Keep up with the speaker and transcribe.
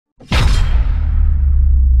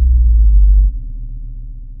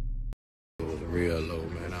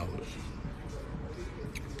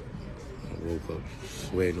up,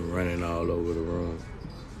 sweating, running all over the room.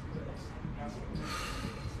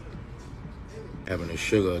 Having a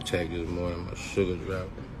sugar attack this morning, my sugar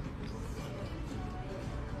dropped.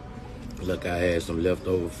 Look, I had some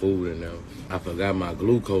leftover food in there. I forgot my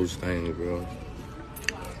glucose thing, bro.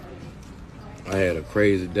 I had a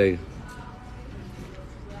crazy day.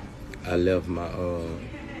 I left my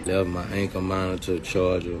ankle monitor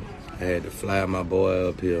charger. I had to fly my boy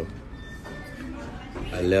up here.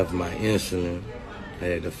 I left my insulin. I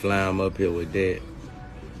had to fly him up here with that.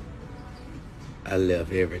 I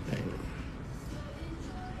left everything.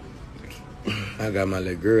 I got my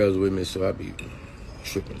little girls with me, so I be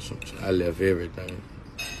tripping sometimes. I left everything.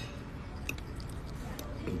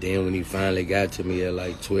 Then when he finally got to me at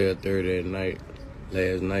like 12:30 at night,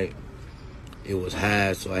 last night, it was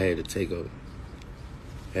high, so I had to take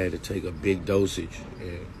a big dosage.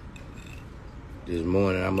 And this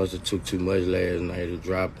morning, I must have took too much last night. It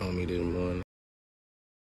dropped on me this morning.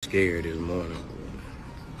 Scared this morning.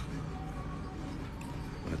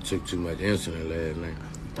 I took too much insulin last night.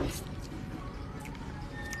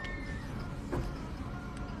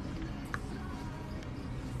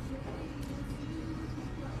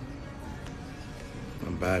 My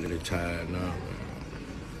body is tired now, man.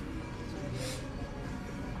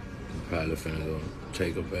 I'm probably finna go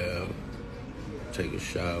take a bath, take a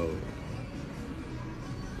shower,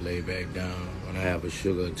 lay back down. When I have a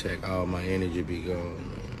sugar attack, all my energy be gone,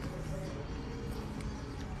 man.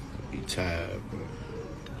 I be tired, bro.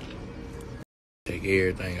 Take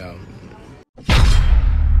everything out.